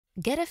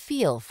Get a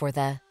feel for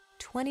the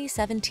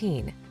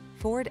 2017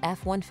 Ford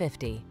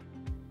F-150.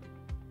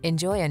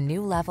 Enjoy a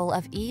new level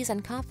of ease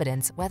and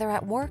confidence whether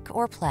at work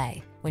or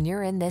play when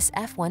you're in this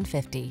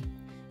F-150.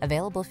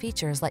 Available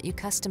features let you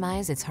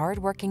customize its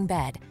hard-working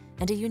bed,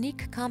 and a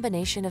unique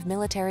combination of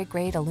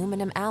military-grade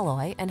aluminum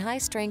alloy and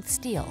high-strength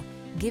steel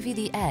give you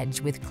the edge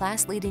with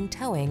class-leading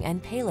towing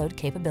and payload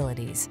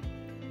capabilities.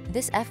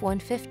 This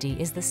F-150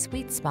 is the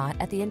sweet spot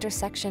at the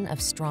intersection of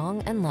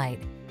strong and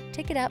light.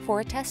 Take it out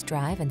for a test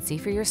drive and see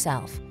for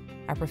yourself.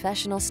 Our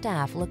professional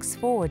staff looks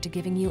forward to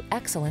giving you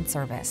excellent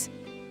service.